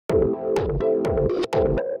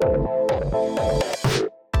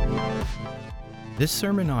This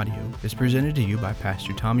sermon audio is presented to you by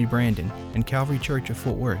Pastor Tommy Brandon and Calvary Church of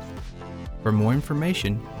Fort Worth. For more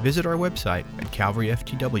information, visit our website at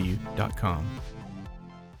calvaryftw.com.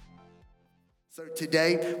 So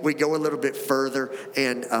today we go a little bit further,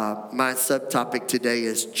 and my subtopic today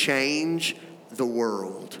is change the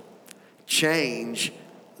world. Change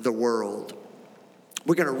the world.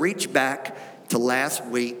 We're going to reach back to last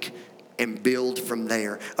week and build from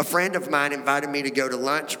there. A friend of mine invited me to go to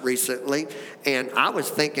lunch recently, and I was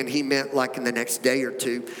thinking he meant like in the next day or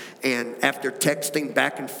two. And after texting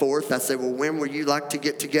back and forth, I said, well, when would you like to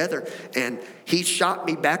get together? And he shot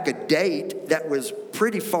me back a date that was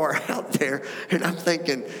pretty far out there. And I'm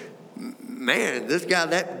thinking, man, this guy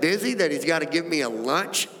that busy that he's got to give me a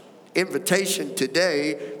lunch invitation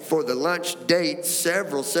today for the lunch date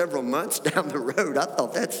several months down the road. I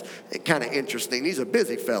thought that's kind of interesting. He's a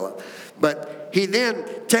busy fellow. But he then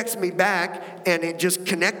texted me back, and it just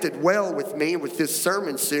connected well with me with this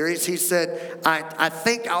sermon series. He said, I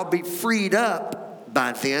think I'll be freed up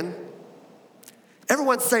by then.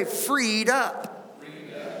 Everyone say freed up.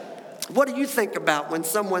 Freed up. What do you think about when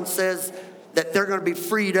someone says that they're going to be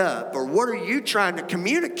freed up? Or what are you trying to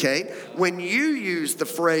communicate when you use the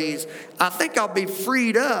phrase, I think I'll be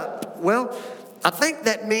freed up? Well, I think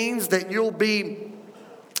that means that you'll be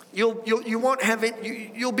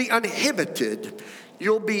uninhibited.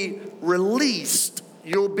 You'll be released.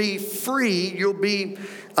 You'll be free. You'll be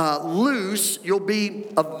loose. You'll be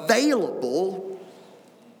available.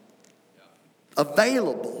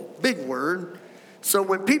 Available. Big word. So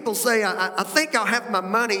when people say, I think I'll have my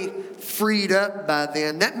money freed up by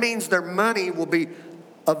then, that means their money will be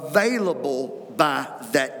available by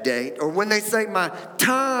that date. Or when they say my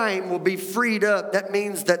time will be freed up, that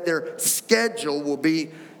means that their schedule will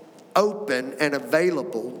be open and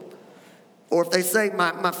available. Or if they say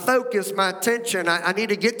my focus, my attention, I need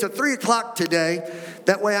to get to 3 o'clock today.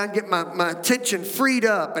 That way I can get my attention freed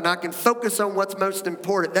up and I can focus on what's most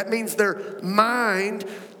important. That means their mind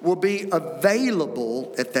will be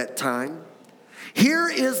available at that time. Here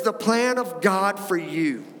is the plan of God for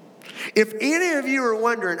you. If any of you are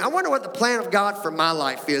wondering, I wonder what the plan of God for my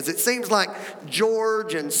life is. It seems like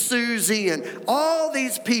George and Susie and all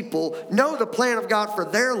these people know the plan of God for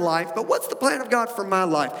their life, but what's the plan of God for my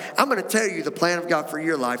life? I'm going to tell you the plan of God for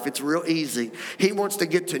your life. It's real easy. He wants to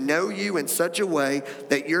get to know you in such a way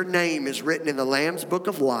that your name is written in the Lamb's Book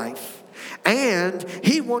of Life. And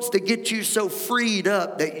he wants to get you so freed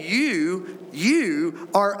up that you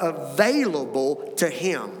are available to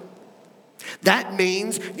him. That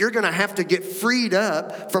means you're going to have to get freed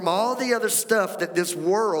up from all the other stuff that this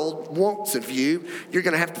world wants of you. You're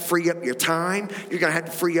going to have to free up your time. You're going to have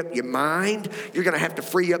to free up your mind. You're going to have to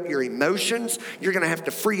free up your emotions. You're going to have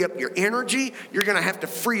to free up your energy. You're going to have to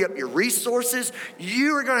free up your resources.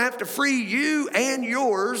 You are going to have to free you and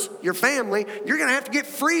yours, your family. You're going to have to get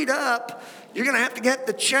freed up. You're going to have to get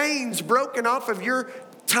the chains broken off of your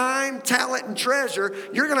time, talent, and treasure.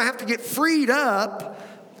 You're going to have to get freed up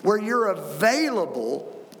where you're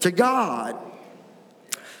available to God.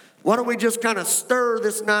 Why don't we just kind of stir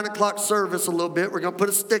this 9 o'clock service a little bit? We're going to put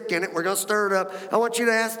a stick in it. We're going to stir it up. I want you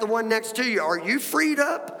to ask the one next to you, are you freed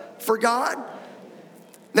up for God?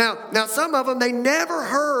 Now some of them, they never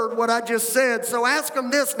heard what I just said, so ask them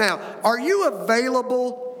this now. Are you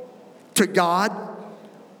available to God?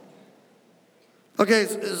 Okay,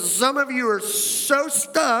 some of you are so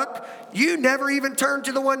stuck, you never even turn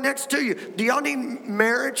to the one next to you. Do y'all need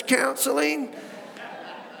marriage counseling?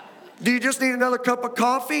 Do you just need another cup of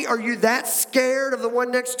coffee? Are you that scared of the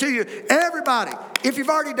one next to you? Everybody, if you've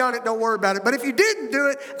already done it, don't worry about it. But if you didn't do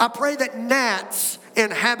it, I pray that gnats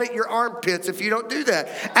inhabit your armpits if you don't do that.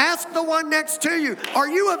 Ask the one next to you, are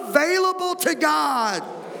you available to God?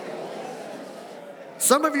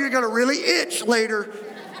 Some of you are going to really itch later.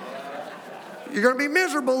 You're going to be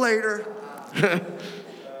miserable later.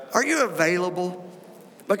 Are you available?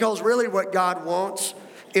 Because really what God wants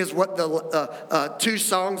is what the 2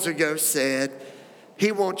 songs ago said.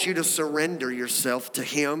 He wants you to surrender yourself to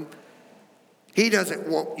him. He doesn't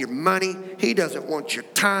want your money. He doesn't want your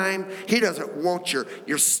time. He doesn't want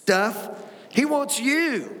your stuff. He wants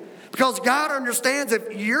you. Because God understands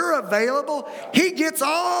if you're available, he gets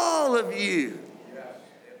all of you.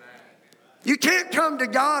 You can't come to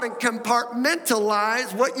God and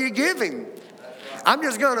compartmentalize what you give him. I'm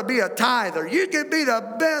just going to be a tither. You could be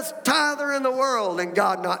the best tither in the world and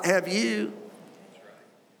God not have you.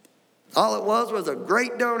 All it was a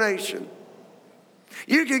great donation.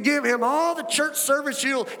 You could give him all the church service.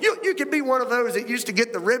 You could be one of those that used to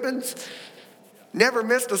get the ribbons, never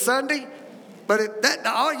missed a Sunday. But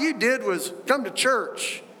all you did was come to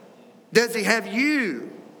church. Does he have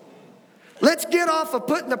you? Let's get off of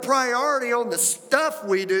putting the priority on the stuff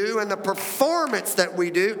we do and the performance that we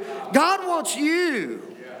do. God wants you.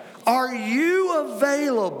 Are you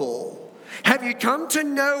available? Have you come to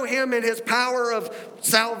know Him in His power of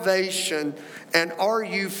salvation? And are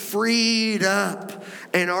you freed up?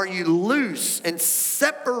 And are you loose and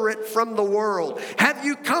separate from the world? Have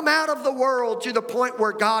you come out of the world to the point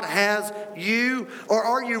where God has you? Or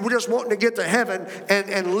are you just wanting to get to heaven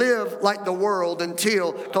and live like the world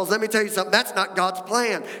until, because let me tell you something, that's not God's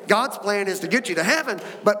plan. God's plan is to get you to heaven,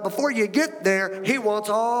 but before you get there, He wants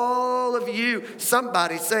all of you.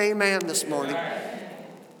 Somebody say amen this morning.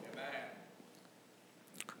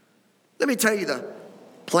 Let me tell you the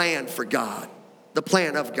plan for God, the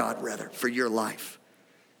plan of God, rather, for your life.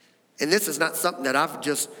 And this is not something that I've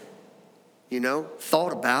just,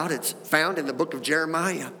 thought about. It's found in the book of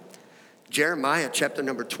Jeremiah. Jeremiah chapter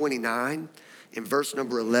number 29 in verse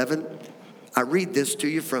number 11. I read this to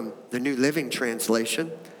you from the New Living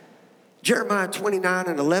Translation. Jeremiah 29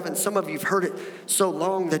 and 11. Some of you have heard it so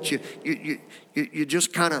long that you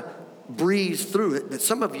just kind of breeze through it. But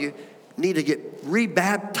some of you need to get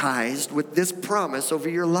rebaptized with this promise over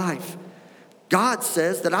your life. God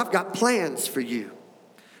says that I've got plans for you.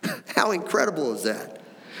 How incredible is that?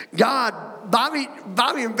 Bobby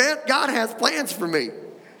and Beth, God has plans for me.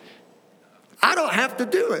 I don't have to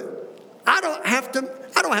do it. I don't have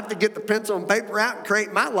to get the pencil and paper out and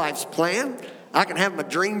create my life's plan. I can have my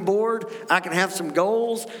dream board. I can have some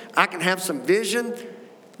goals. I can have some vision.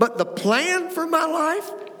 But the plan for my life,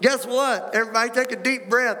 guess what? Everybody take a deep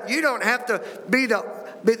breath. You don't have to be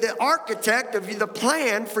the architect of the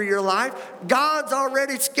plan for your life. God's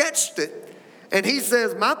already sketched it. And He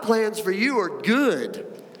says, my plans for you are good.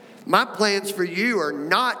 My plans for you are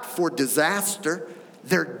not for disaster.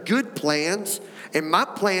 They're good plans. And my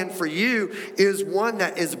plan for you is one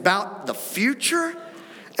that is about the future.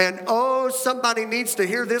 And somebody needs to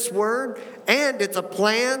hear this word. And it's a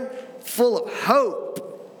plan full of hope.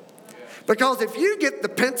 Because if you get the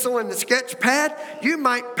pencil and the sketch pad, you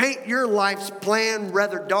might paint your life's plan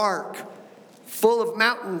rather dark, full of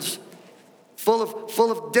mountains, full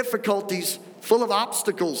of difficulties, full of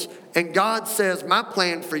obstacles. And God says, my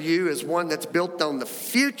plan for you is one that's built on the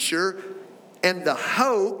future and the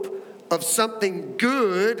hope of something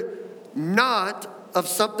good, not of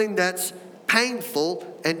something that's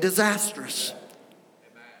painful and disastrous.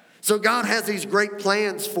 So God has these great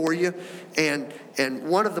plans for you, and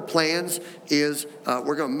one of the plans is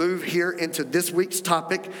we're going to move here into this week's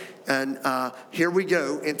topic, and here we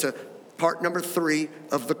go into part number 3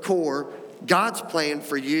 of the core. God's plan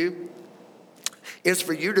for you is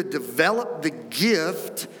for you to develop the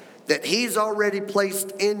gift that He's already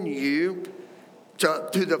placed in you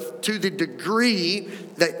to the degree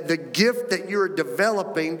that the gift that you're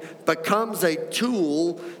developing becomes a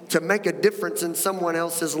tool to make a difference in someone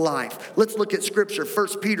else's life. Let's look at Scripture,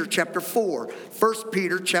 1 Peter chapter 4. 1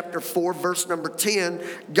 Peter chapter 4, verse number 10.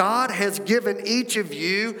 God has given each of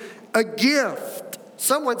you a gift.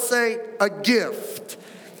 Someone say, a gift.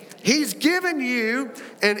 He's given you,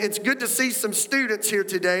 and it's good to see some students here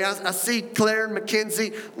today. I see Claire and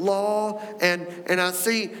Mackenzie Law, and I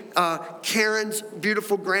see Karen's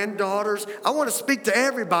beautiful granddaughters. I want to speak to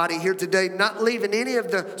everybody here today, not leaving any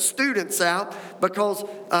of the students out, because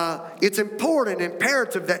it's important,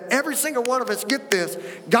 imperative that every single one of us get this.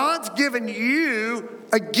 God's given you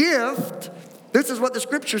a gift. This is what the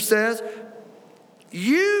Scripture says.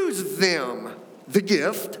 Use them, the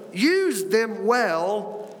gift. Use them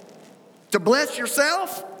well. To bless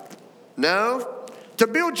yourself? No. To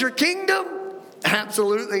build your kingdom?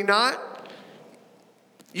 Absolutely not.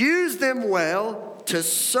 Use them well to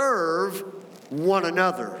serve one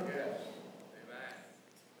another.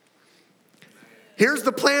 Here's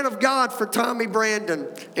the plan of God for Tommy Brandon,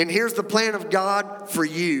 and here's the plan of God for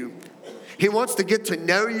you. He wants to get to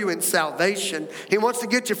know you in salvation. He wants to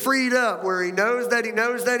get you freed up where He knows that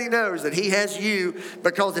He has you.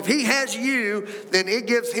 Because if He has you, then it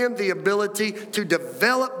gives Him the ability to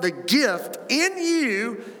develop the gift in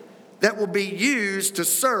you that will be used to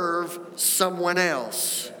serve someone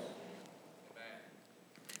else.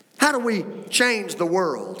 How do we change the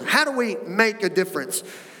world? How do we make a difference?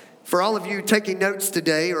 For all of you taking notes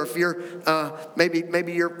today, or if you're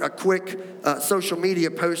maybe you're a quick social media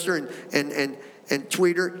poster and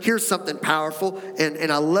tweeter, here's something powerful,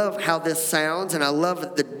 and I love how this sounds, and I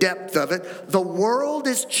love the depth of it. The world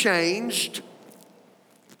is changed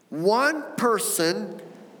one person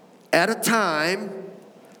at a time,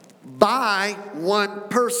 by one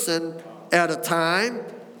person at a time,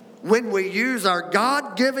 when we use our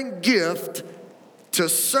God-given gift to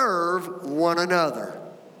serve one another.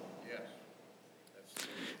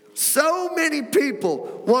 So many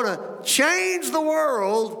people want to change the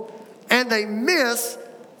world, and they miss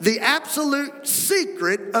the absolute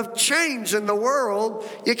secret of changing the world.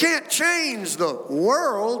 You can't change the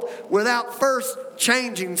world without first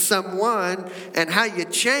changing someone. And how you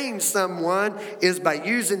change someone is by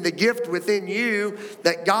using the gift within you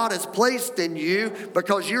that God has placed in you,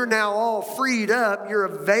 because you're now all freed up. You're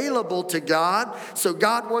available to God. So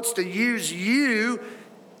God wants to use you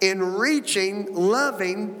in reaching,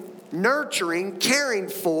 loving, nurturing, caring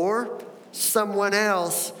for someone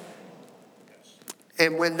else.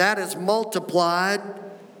 And when that is multiplied,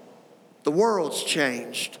 the world's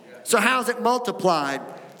changed. So how's it multiplied?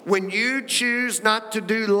 When you choose not to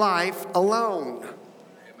do life alone.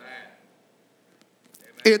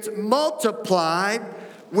 It's multiplied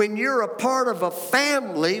when you're a part of a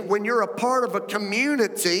family, when you're a part of a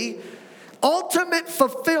community. Ultimate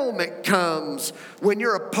fulfillment comes when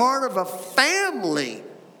you're a part of a family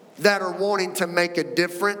that are wanting to make a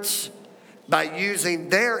difference by using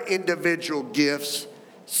their individual gifts,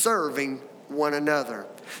 serving one another.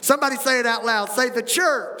 Somebody say it out loud. Say, the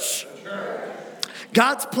church.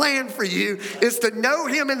 God's plan for you is to know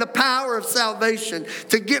Him in the power of salvation,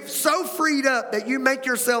 to get so freed up that you make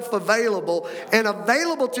yourself available, and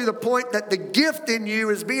available to the point that the gift in you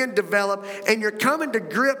is being developed and you're coming to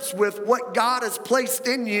grips with what God has placed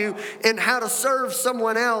in you and how to serve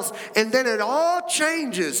someone else. And then it all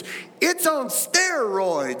changes. It's on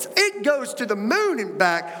steroids. It goes to the moon and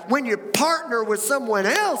back when you partner with someone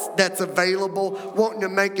else that's available, wanting to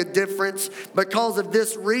make a difference because of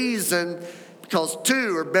this reason. Because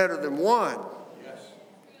two are better than one. Yes.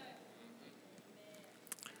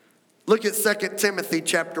 Look at 2 Timothy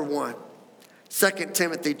chapter 1. 2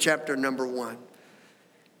 Timothy chapter number 1.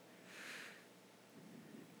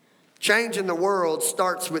 Changing the world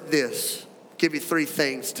starts with this. I'll give you three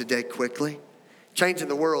things today quickly. Changing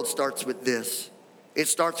the world starts with this. It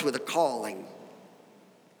starts with a calling.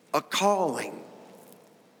 A calling.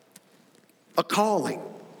 A calling.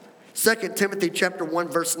 2 Timothy chapter 1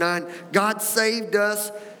 verse 9, God saved us,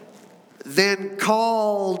 then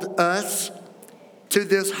called us to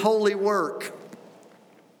this holy work.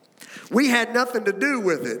 We had nothing to do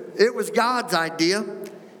with it. It was God's idea,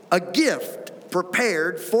 a gift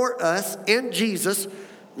prepared for us in Jesus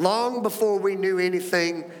long before we knew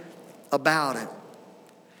anything about it.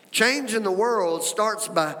 Changing the world starts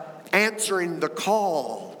by answering the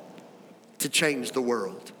call to change the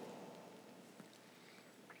world.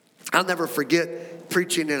 I'll never forget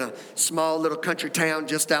preaching in a small little country town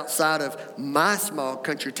just outside of my small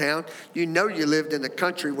country town. You know you lived in the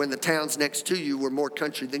country when the towns next to you were more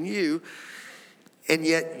country than you, and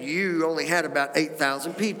yet you only had about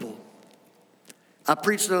 8,000 people. I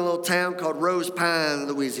preached in a little town called Rose Pine,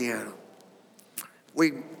 Louisiana.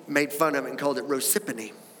 We made fun of it and called it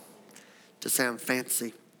Rosipany to sound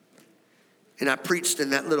fancy. And I preached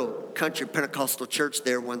in that little country Pentecostal church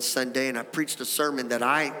there one Sunday, and I preached a sermon that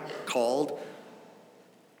I called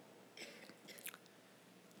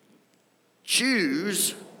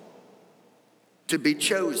Choose to be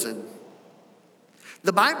Chosen.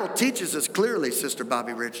 The Bible teaches us clearly, Sister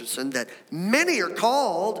Bobby Richardson, that many are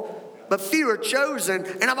called, but few are chosen.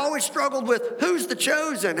 And I've always struggled with, who's the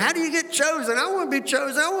chosen? How do you get chosen? I want to be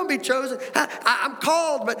chosen. I want to be chosen. I'm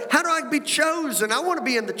called, but how do I be chosen? I want to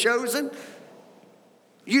be in the chosen.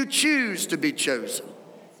 You choose to be chosen.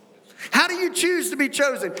 How do you choose to be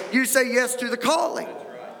chosen? You say yes to the calling.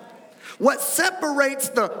 What separates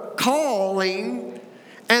the calling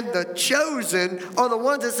and the chosen are the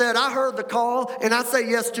ones that said, I heard the call and I say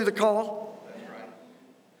yes to the call.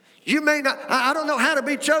 You may not, I don't know how to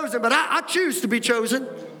be chosen, but I choose to be chosen.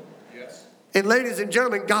 And ladies and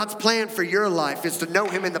gentlemen, God's plan for your life is to know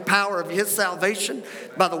Him in the power of His salvation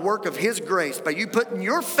by the work of His grace, by you putting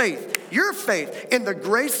your faith in the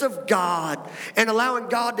grace of God and allowing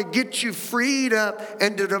God to get you freed up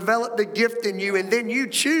and to develop the gift in you, and then you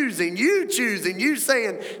choosing, you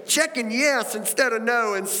saying, checking yes instead of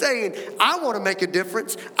no, and saying, I want to make a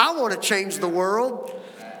difference. I want to change the world.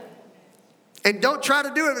 And don't try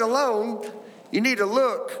to do it alone. You need to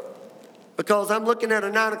look. Because I'm looking at a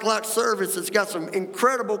 9 o'clock service that's got some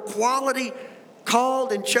incredible quality,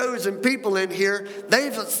 called and chosen people in here.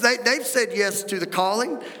 They've said yes to the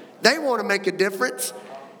calling. They want to make a difference.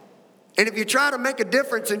 And if you try to make a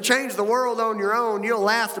difference and change the world on your own, you'll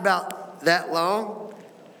last about that long.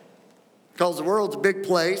 Because the world's a big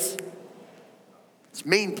place. It's a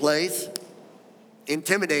mean place.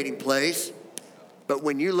 Intimidating place. But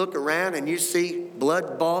when you look around and you see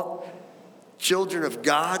blood-bought children of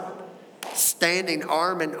God standing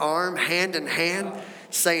arm in arm, hand in hand,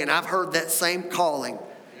 saying, I've heard that same calling,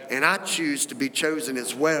 and I choose to be chosen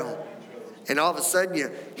as well. And all of a sudden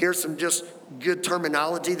you hear some just good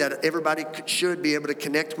terminology that everybody should be able to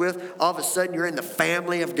connect with. All of a sudden you're in the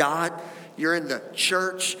family of God. You're in the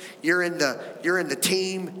church. You're in the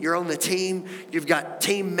team. You're on the team. You've got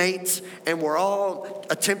teammates, and we're all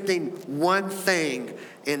attempting one thing,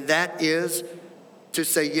 and that is to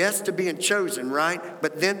say yes to being chosen, right?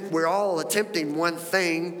 But then we're all attempting one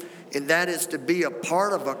thing, and that is to be a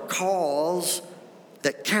part of a cause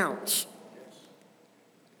that counts.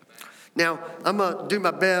 Now, I'm going to do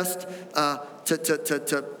my best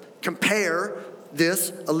to compare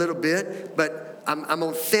this a little bit, but I'm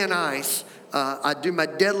on thin ice. I do my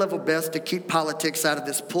dead level best to keep politics out of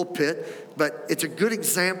this pulpit, but it's a good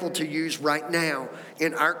example to use right now.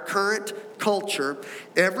 In our current culture,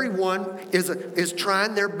 everyone is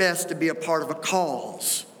trying their best to be a part of a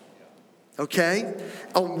cause. Okay?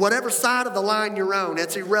 On whatever side of the line you're on,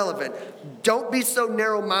 it's irrelevant. Don't be so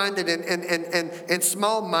narrow-minded and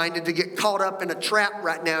small-minded to get caught up in a trap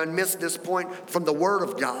right now and miss this point from the Word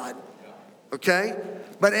of God. Okay?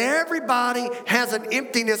 But everybody has an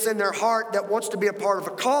emptiness in their heart that wants to be a part of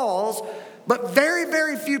a cause, but very,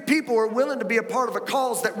 very few people are willing to be a part of a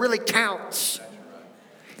cause that really counts.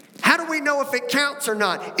 How do we know if it counts or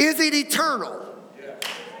not? Is it eternal?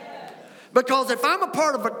 Because if I'm a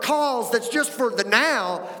part of a cause that's just for the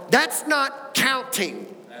now, that's not counting.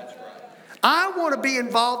 That's right. I want to be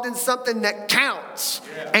involved in something that counts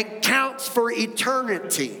and counts for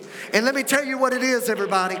eternity. And let me tell you what it is,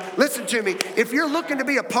 everybody. Listen to me. If you're looking to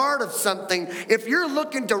be a part of something, if you're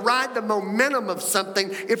looking to ride the momentum of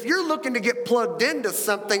something, if you're looking to get plugged into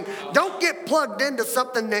something, don't get plugged into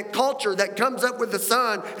something that culture that comes up with the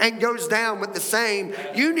sun and goes down with the same.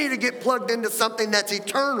 You need to get plugged into something that's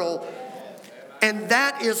eternal. And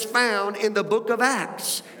that is found in the book of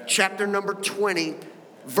Acts, chapter number 20,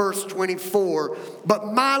 verse 24. But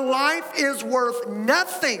my life is worth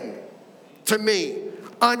nothing to me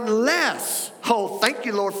unless, oh, thank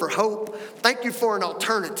you, Lord, for hope. Thank you for an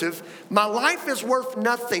alternative. My life is worth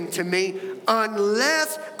nothing to me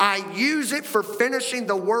unless I use it for finishing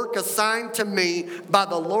the work assigned to me by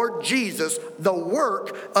the Lord Jesus, the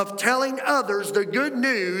work of telling others the good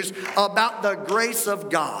news about the grace of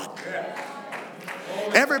God.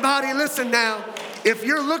 Everybody listen now. If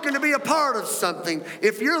you're looking to be a part of something,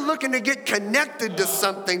 if you're looking to get connected to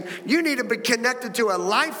something, you need to be connected to a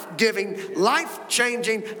life-giving,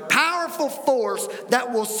 life-changing, powerful force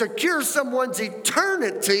that will secure someone's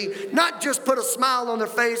eternity, not just put a smile on their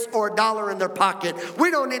face or a dollar in their pocket.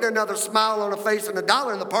 We don't need another smile on the face and a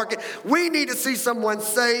dollar in the pocket. We need to see someone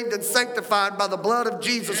saved and sanctified by the blood of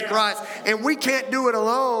Jesus Christ, and we can't do it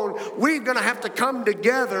alone. We're going to have to come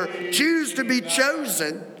together, choose to be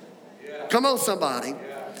chosen. Come on, somebody.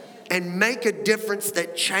 And make a difference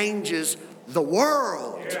that changes the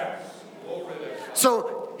world.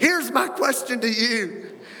 So here's my question to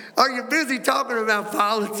you. Are you busy talking about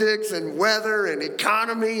politics and weather and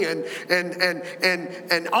economy and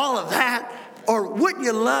all of that? Or wouldn't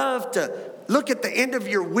you love to look at the end of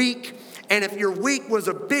your week, and if your week was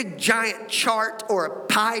a big giant chart or a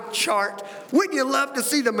pie chart, wouldn't you love to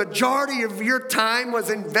see the majority of your time was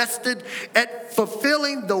invested at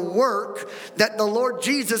fulfilling the work that the Lord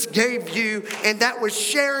Jesus gave you, and that was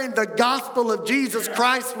sharing the gospel of Jesus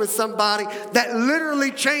Christ with somebody that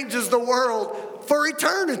literally changes the world for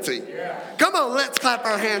eternity? Come on, let's clap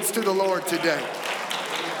our hands to the Lord today.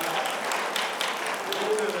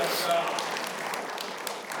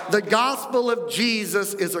 The gospel of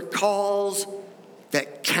Jesus is a cause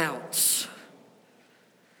that counts.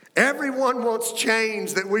 Everyone wants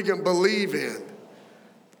change that we can believe in,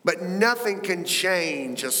 but nothing can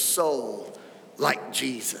change a soul like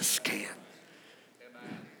Jesus can.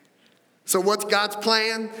 So what's God's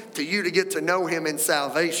plan? To you to get to know him in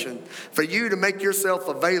salvation, for you to make yourself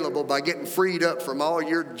available by getting freed up from all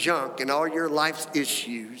your junk and all your life's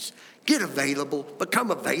issues. Get available,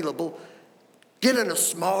 become available. Get in a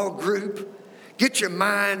small group. Get your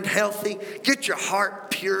mind healthy. Get your heart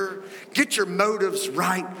pure. Get your motives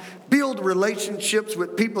right. Build relationships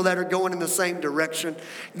with people that are going in the same direction.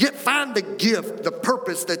 Find the gift, the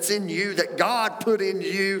purpose that's in you, that God put in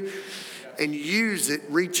you, and use it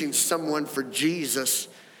reaching someone for Jesus.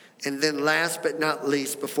 And then last but not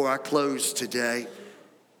least, before I close today,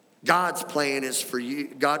 God's plan for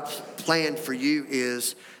you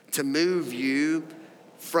is to move you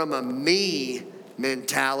from a me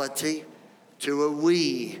mentality to a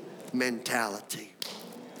we mentality.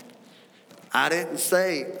 I didn't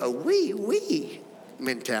say a we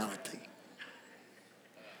mentality.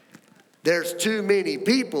 There's too many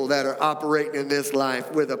people that are operating in this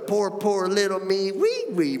life with a poor little me,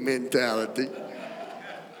 we mentality.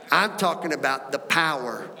 I'm talking about the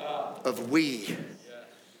power of we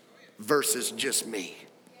versus just me.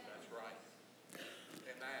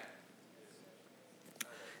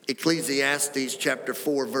 Ecclesiastes chapter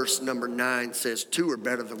 4, verse number 9 says, two are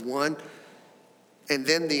better than one. And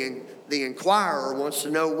then the inquirer wants to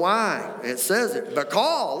know why. It says it,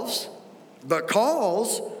 because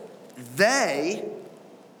they,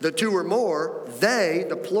 the two or more, they,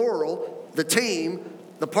 the plural, the team,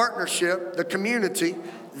 the partnership, the community,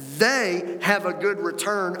 they have a good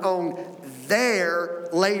return on their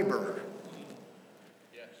labor.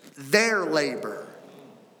 Their labor.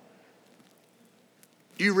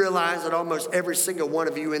 Do you realize that almost every single one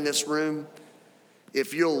of you in this room,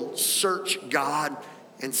 if you'll search God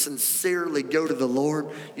and sincerely go to the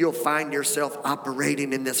Lord, you'll find yourself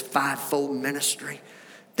operating in this fivefold ministry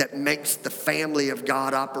that makes the family of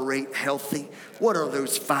God operate healthy? What are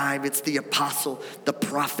those five? It's the apostle, the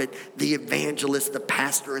prophet, the evangelist, the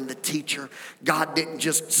pastor, and the teacher. God didn't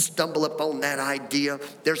just stumble upon that idea.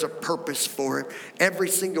 There's a purpose for it. Every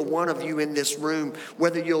single one of you in this room,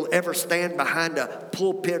 whether you'll ever stand behind a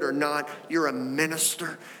pulpit or not, you're a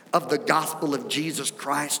minister of the gospel of Jesus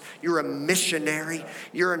Christ. You're a missionary.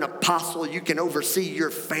 You're an apostle. You can oversee your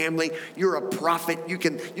family. You're a prophet. You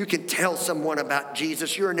can tell someone about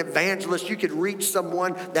Jesus. You're an evangelist. You can reach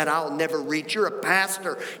someone that I'll never reach. You're a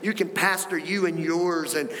pastor. You can pastor you and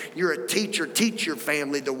yours. And you're a teacher. Teach your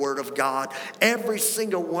family the word of God. Every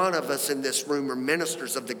single one of us in this room are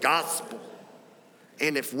ministers of the gospel.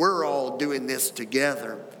 And if we're all doing this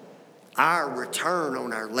together, our return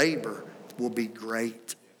on our labor will be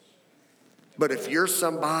great. But if you're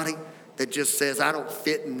somebody that just says, I don't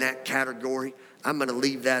fit in that category, I'm going to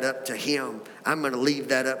leave that up to him. I'm going to leave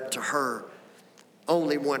that up to her.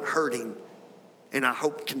 Only one hurting, and I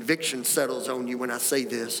hope conviction settles on you when I say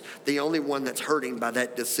this, the only one that's hurting by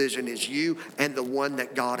that decision is you and the one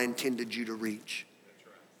that God intended you to reach.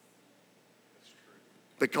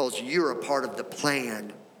 Because you're a part of the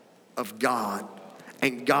plan of God,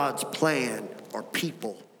 and God's plan are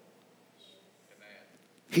people.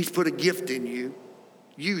 He's put a gift in you.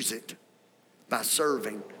 Use it by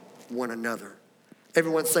serving one another.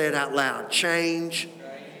 Everyone say it out loud. Change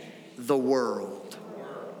the world.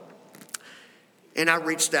 And I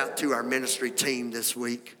reached out to our ministry team this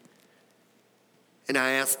week. And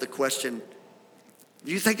I asked the question,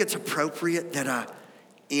 do you think it's appropriate that I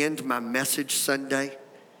end my message Sunday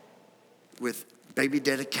with baby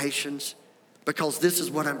dedications? Because this is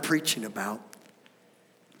what I'm preaching about.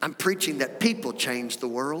 I'm preaching that people change the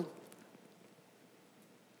world.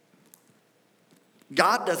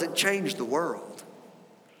 God doesn't change the world.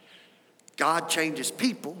 God changes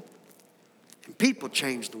people, and people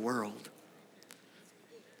change the world.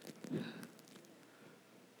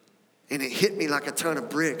 And it hit me like a ton of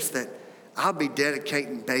bricks that I'll be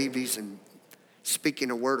dedicating babies and speaking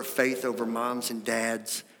a word of faith over moms and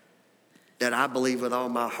dads that I believe with all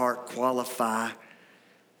my heart qualify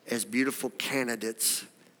as beautiful candidates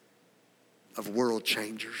of world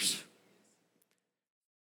changers.